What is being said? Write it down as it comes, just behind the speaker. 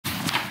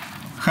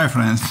Hi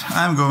friends,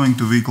 I'm going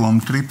to week-long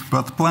trip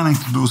but planning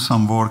to do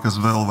some work as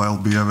well while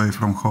be away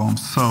from home,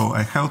 so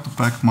I have to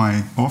pack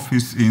my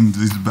office in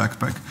this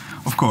backpack.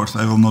 Of course,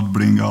 I will not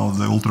bring all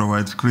the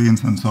ultra-wide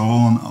screens and so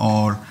on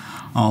or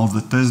all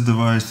the test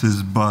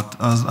devices, but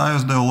as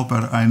iOS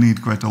developer I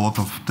need quite a lot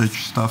of tech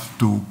stuff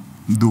to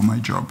do my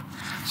job.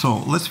 So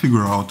let's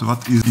figure out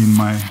what is in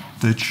my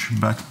tech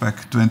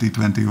backpack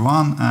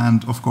 2021,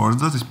 and of course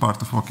that is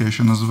part of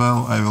vacation as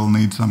well. I will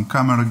need some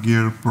camera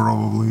gear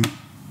probably.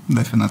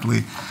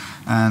 Definitely.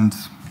 And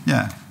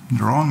yeah,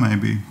 drone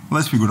maybe.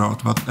 Let's figure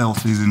out what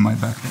else is in my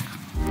backpack.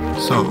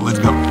 So let's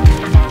go.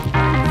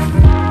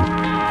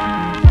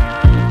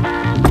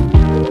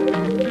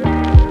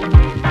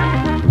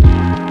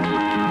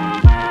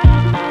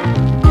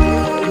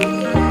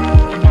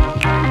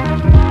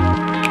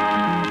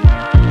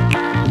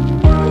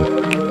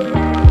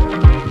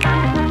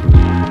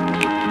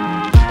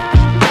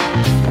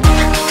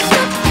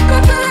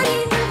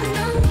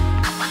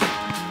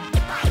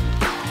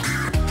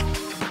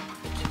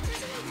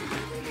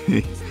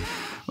 Hey,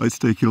 let's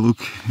take a look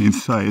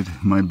inside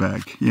my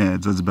bag. Yeah,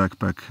 that's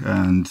backpack,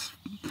 and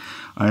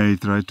I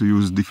try to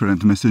use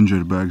different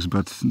messenger bags,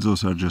 but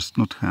those are just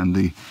not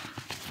handy.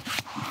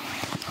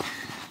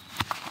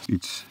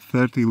 It's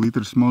 30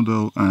 liters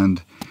model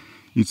and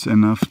it's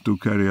enough to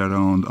carry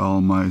around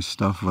all my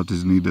stuff what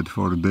is needed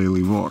for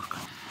daily work.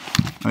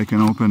 I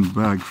can open the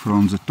bag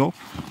from the top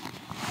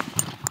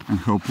and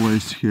have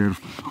place here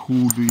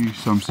hoodie,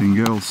 something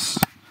else,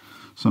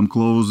 some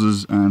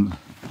clothes and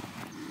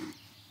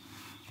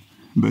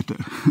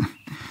better.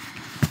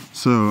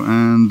 So,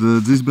 and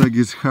this bag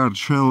is hard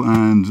shell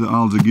and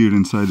all the gear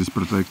inside is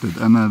protected,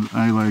 and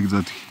I like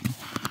that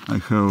I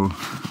have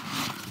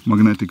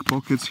magnetic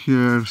pockets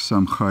here,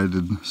 some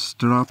hidden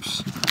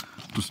straps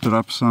to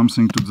strap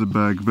something to the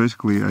bag.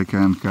 Basically I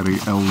can carry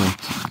a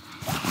lot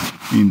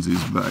in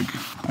this bag.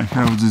 I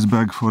have this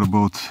bag for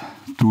about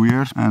 2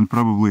 years and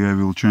probably I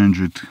will change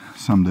it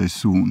someday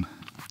soon.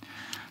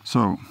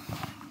 So,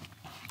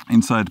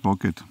 inside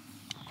pocket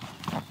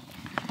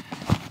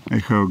I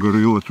have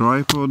Gorilla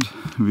tripod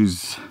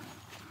with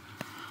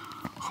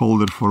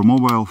holder for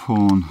mobile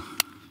phone,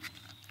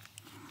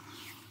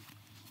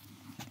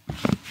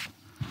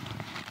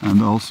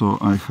 and also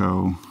I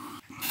have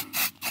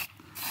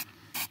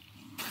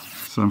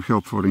some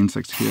help for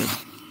insects here.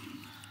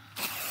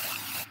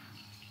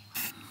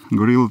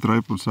 Gorilla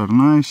tripods are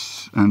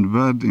nice and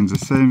bad in the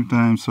same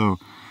time, so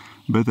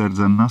better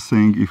than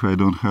nothing. If I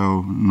don't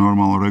have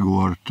normal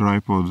regular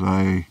tripod,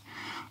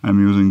 I'm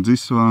using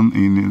this one,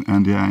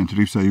 and yeah, in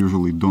trips I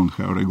usually don't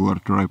have regular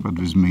tripod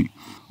with me.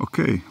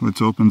 Okay,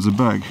 let's open the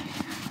bag.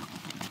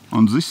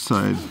 On this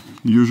side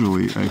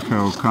usually I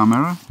have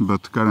camera,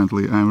 but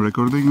currently I'm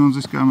recording on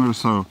this camera,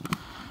 so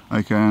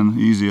I can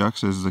easily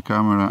access the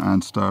camera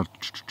and start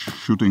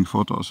shooting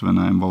photos when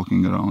I'm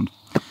walking around.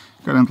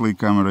 Currently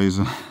camera is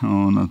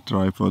on a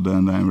tripod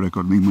and I'm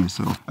recording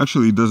myself.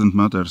 Actually it doesn't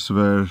matter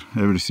where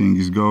everything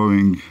is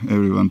going,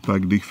 everyone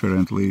packed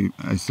differently.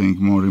 I think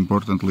more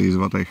importantly is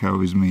what I have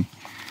with me.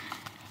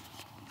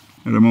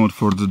 Remote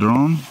for the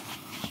drone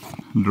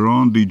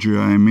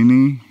DJI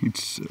Mini.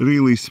 It's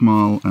really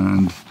small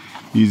and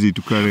easy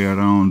to carry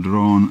around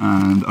drone,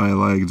 and I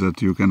like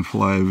that you can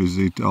fly with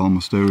it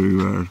almost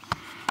everywhere.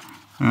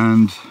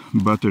 And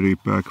battery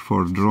pack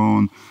for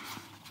drone.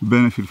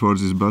 Benefit for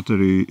this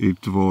battery,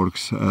 it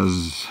works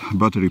as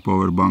battery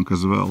power bank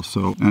as well,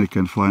 so I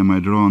can fly my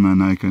drone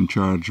and I can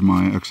charge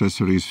my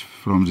accessories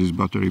from this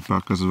battery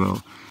pack as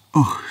well.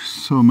 Oh,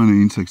 so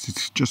many insects,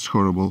 it's just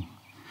horrible.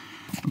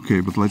 Okay,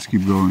 but let's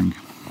keep going.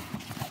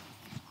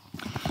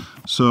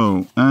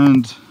 So,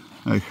 and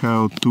I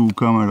have 2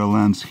 camera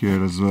lenses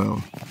here as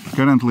well.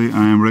 Currently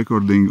I am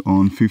recording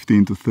on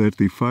 15 to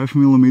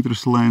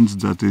 35mm lens.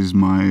 That is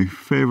my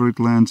favorite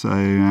lens. I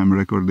am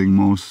recording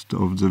most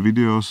of the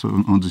videos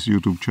on this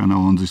YouTube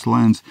channel on this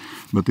lens,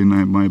 but in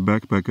my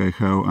backpack I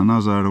have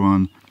another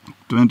one.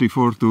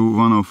 24 to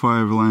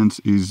 105 lens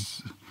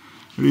is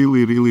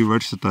really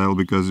versatile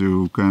because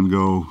you can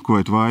go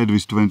quite wide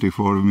with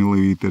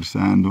 24mm,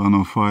 and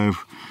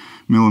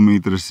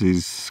 105mm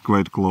is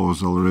quite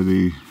close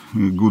already,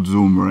 a good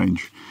zoom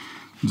range.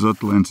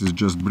 That lens is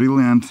just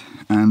brilliant,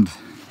 and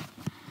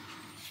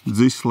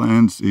this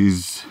lens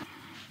is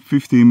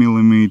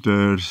 50mm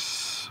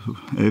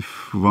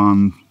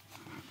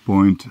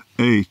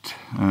f1.8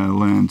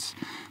 lens.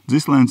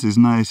 This lens is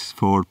nice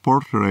for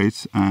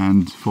portraits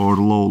and for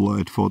low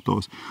light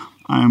photos.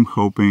 I am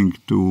hoping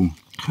to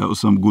have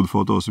some good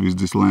photos with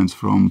this lens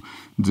from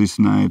this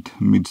night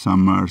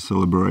midsummer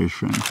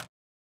celebration.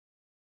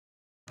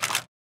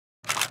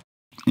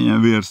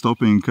 Yeah, we are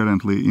stopping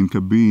currently in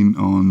cabin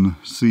on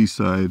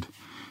seaside.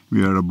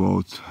 We are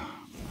about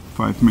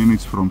 5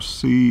 minutes from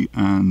sea,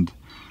 and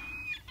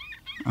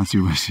as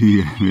you can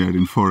see we are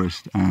in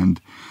forest, and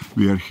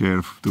we are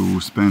here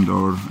to spend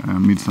our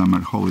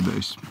midsummer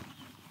holidays.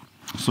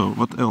 So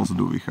what else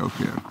do we have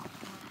here?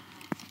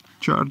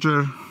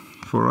 Charger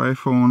for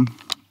iPhone,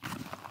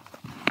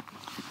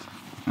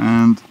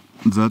 and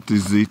that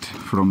is it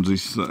from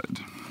this side.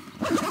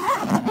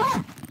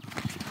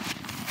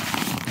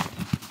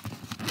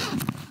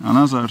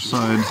 another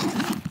side,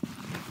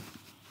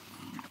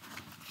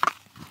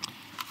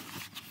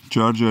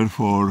 charger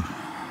for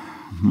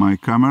my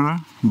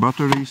camera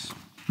batteries.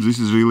 This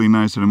is really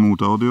nice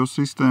remote audio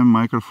system,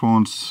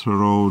 microphones,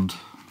 Rode,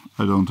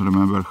 I don't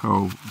remember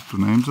how to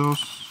name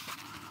those,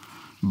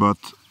 but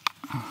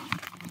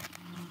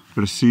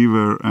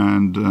receiver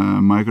and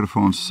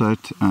microphone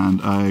set,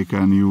 and I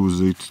can use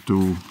it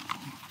to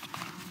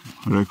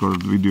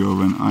record video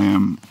when I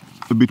am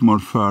a bit more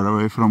far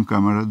away from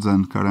camera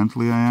than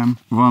currently I am.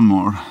 One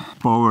more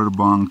power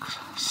bank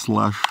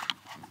slash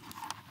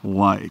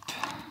light.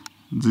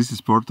 This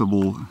is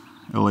portable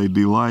LED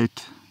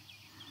light,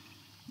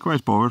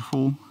 quite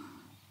powerful.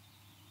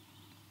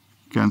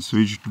 Can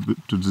switch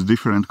to the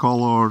different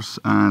colors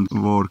and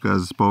work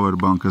as power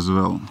bank as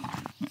well.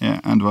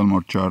 Yeah, and one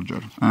more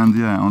charger. And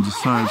yeah, on the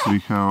sides we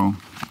have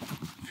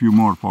a few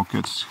more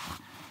pockets.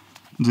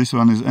 This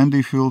one is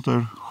ND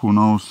filter. Who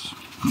knows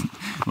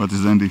what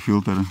is ND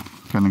filter?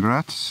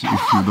 Congrats.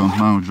 If you don't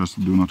know, just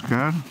do not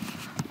care.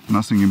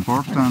 Nothing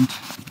important.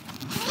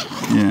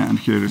 Yeah, and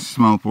here is a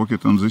small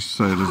pocket on this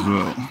side as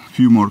well.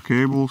 Few more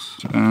cables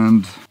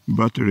and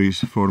batteries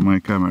for my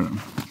camera.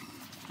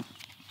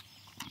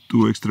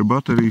 2 extra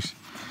batteries.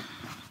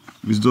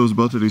 With those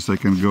batteries I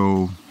can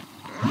go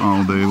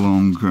all day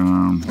long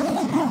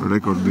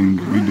recording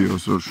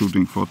videos or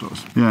shooting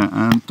photos. Yeah,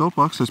 and top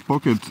access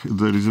pocket,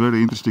 there is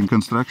very interesting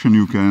construction.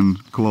 You can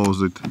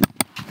close it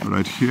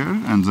right here,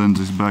 and then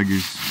this bag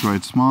is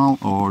quite small,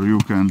 or you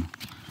can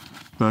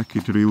pack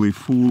it really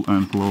full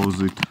and close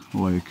it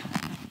like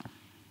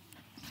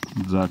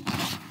that,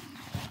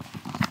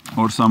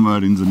 or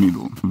somewhere in the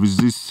middle. With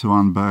this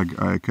one bag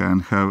I can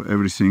have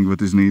everything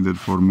that is needed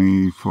for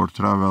me for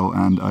travel,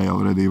 and I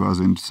already was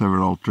in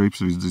several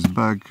trips with this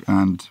bag,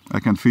 and I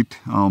can fit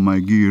all my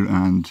gear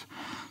and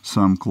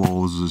some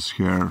clothes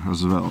here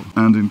as well.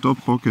 And in top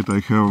pocket I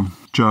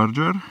have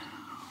charger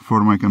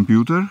for my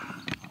computer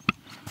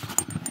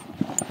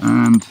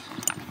and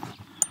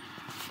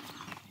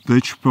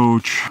touch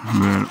pouch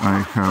where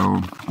I have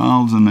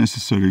all the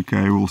necessary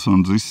cables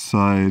on this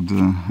side,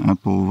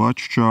 Apple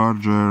Watch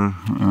charger,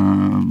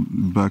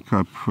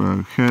 backup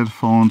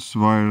headphones,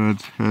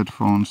 wired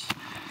headphones,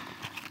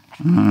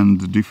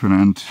 and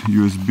different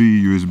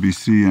USB,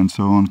 USB-C and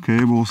so on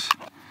cables.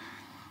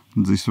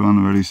 This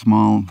one very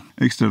small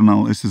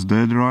external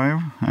SSD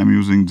drive. I'm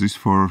using this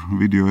for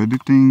video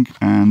editing,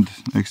 and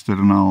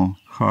external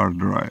hard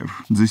drive.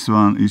 This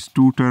one is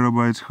 2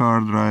 terabytes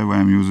hard drive.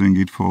 I'm using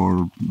it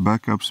for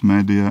backups,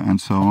 media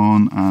and so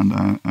on,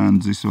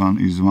 and this one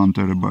is 1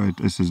 terabyte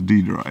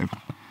SSD drive.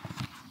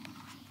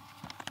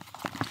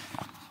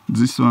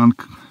 This one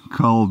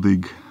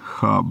Caldig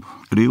hub,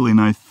 really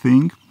nice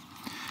thing.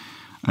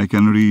 I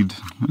can read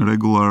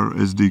regular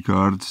SD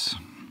cards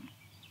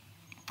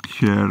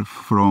here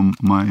from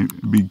my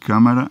big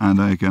camera, and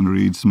I can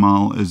read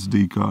small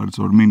SD cards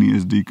or mini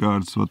SD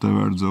cards,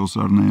 whatever those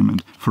are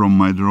named, from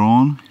my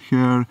drone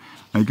here.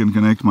 I can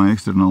connect my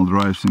external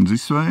drives in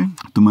this way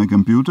to my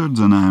computer,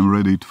 then I am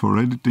ready for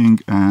editing,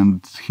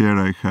 and here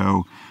I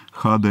have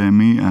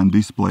HDMI and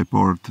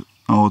DisplayPort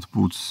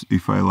outputs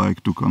if I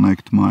like to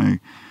connect my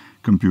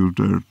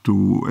computer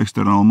to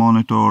external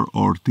monitor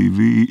or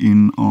TV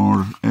in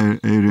or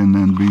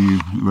Airbnb,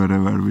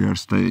 wherever we are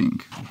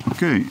staying.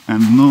 Okay,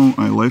 and now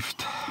I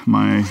left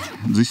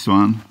this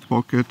one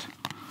pocket.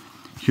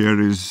 Here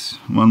is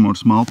one more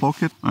small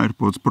pocket,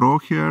 AirPods Pro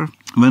here.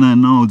 When I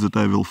know that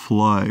I will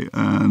fly,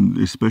 and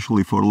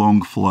especially for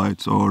long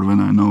flights, or when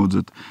I know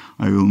that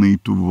I will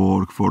need to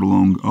work for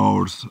long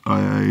hours,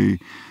 I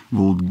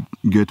will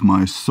get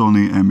my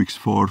Sony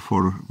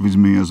MX4 with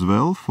me as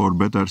well for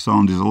better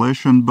sound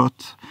isolation,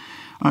 but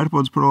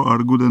AirPods Pro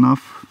are good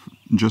enough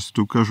just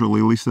to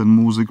casually listen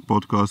music,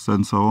 podcasts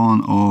and so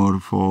on, or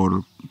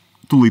for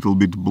to little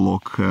bit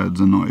block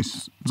the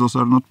noise. Those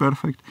are not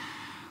perfect.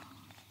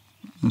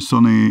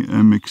 Sony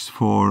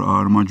MX4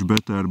 are much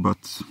better,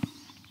 but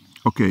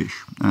okay,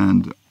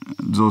 and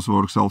those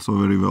works also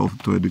very well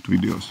to edit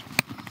videos.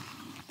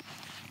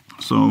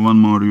 So one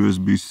more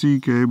USB-C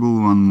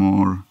cable, one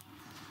more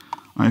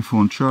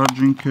iPhone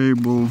charging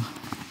cable,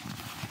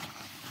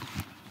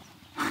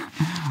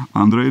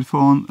 Android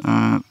phone,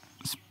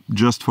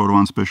 just for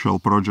one special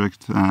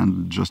project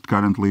and just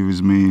currently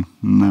with me.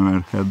 Never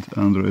had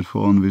Android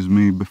phone with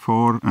me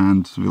before,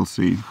 and we'll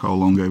see how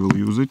long I will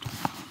use it.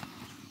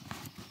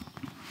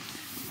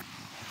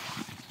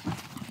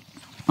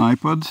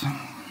 iPad,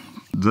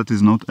 that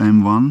is not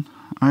M1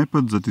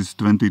 iPad, that is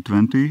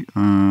 2020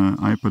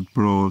 iPad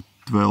Pro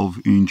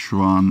 12-inch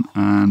one,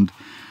 and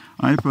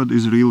iPad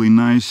is really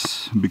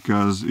nice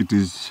because it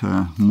is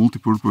a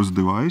multi-purpose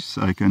device.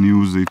 I can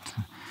use it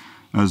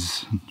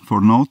as for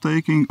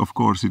note-taking. Of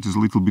course, it is a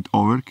little bit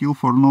overkill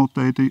for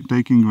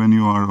note-taking when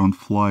you are on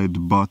flight,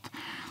 but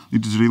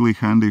it is really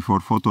handy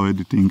for photo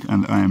editing,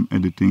 and I am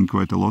editing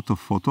quite a lot of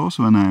photos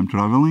when I am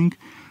traveling.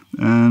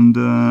 And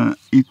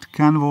it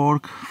can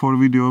work for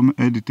video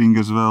editing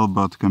as well,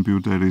 but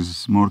computer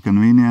is more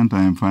convenient.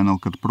 I am Final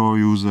Cut Pro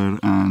user,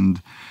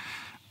 and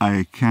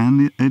I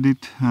can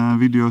edit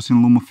videos in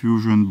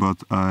LumaFusion,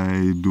 but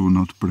I do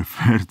not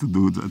prefer to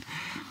do that.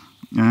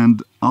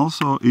 And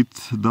also it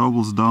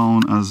doubles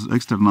down as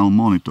external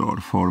monitor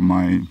for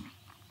my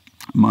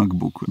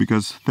MacBook,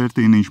 because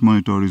 13-inch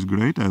monitor is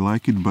great, I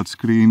like it, but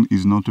screen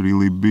is not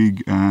really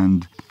big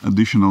and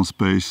additional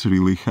space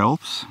really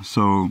helps,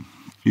 so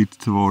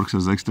it works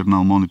as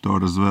external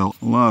monitor as well.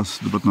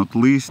 Last but not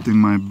least, in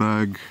my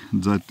bag,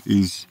 that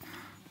is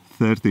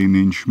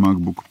 13-inch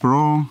MacBook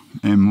Pro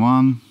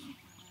M1.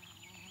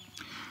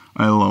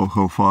 I love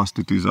how fast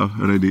it is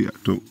ready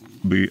to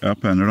be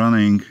up and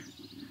running.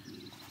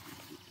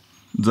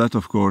 That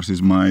of course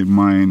is my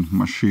main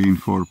machine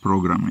for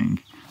programming.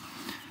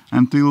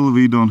 Until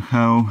we don't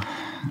have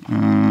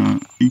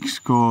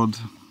Xcode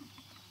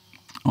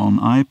on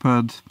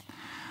iPad,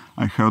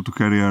 I have to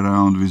carry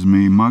around with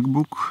me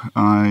MacBook.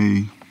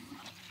 I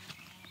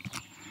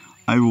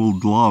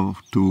would love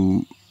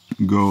to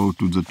go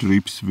to the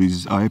trips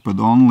with iPad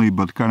only,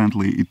 but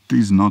currently it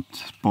is not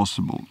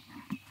possible.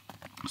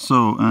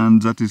 So,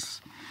 and that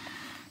is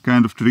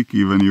kind of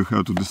tricky when you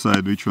have to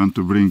decide which one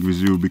to bring with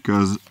you,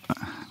 because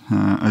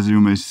as you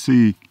may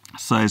see,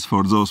 size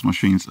for those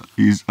machines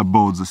is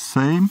about the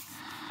same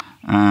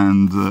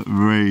and the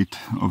weight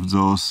of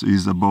those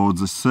is about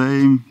the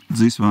same.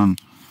 This one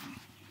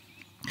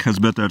has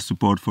better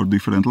support for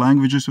different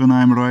languages when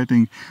I'm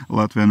writing.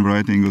 Latvian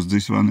writing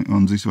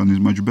on this one is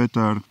much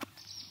better.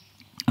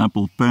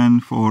 Apple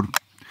Pen for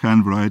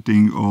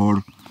handwriting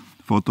or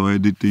photo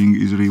editing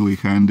is really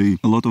handy.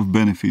 A lot of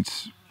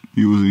benefits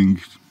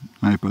using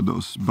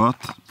iPadOS, but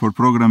for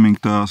programming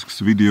tasks,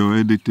 video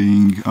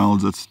editing, all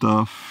that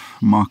stuff,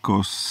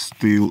 macOS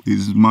still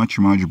is much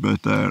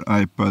better.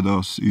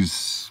 iPadOS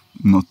is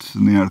not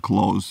near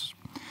close.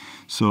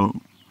 So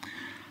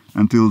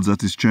until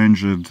that is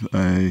changed,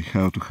 I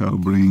have to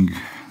bring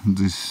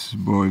this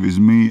boy with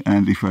me,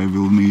 and if I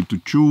will need to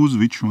choose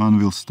which one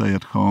will stay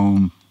at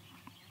home,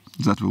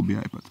 that will be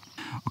iPad.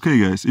 Okay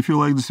guys, if you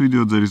like this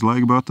video, there is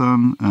like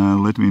button,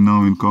 let me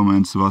know in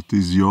comments what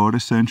is your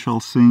essential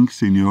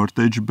things in your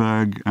tech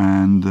bag,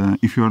 and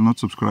if you are not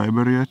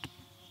subscriber yet,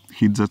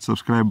 hit that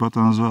subscribe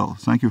button as well.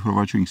 Thank you for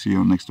watching, see you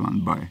on next one,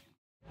 bye.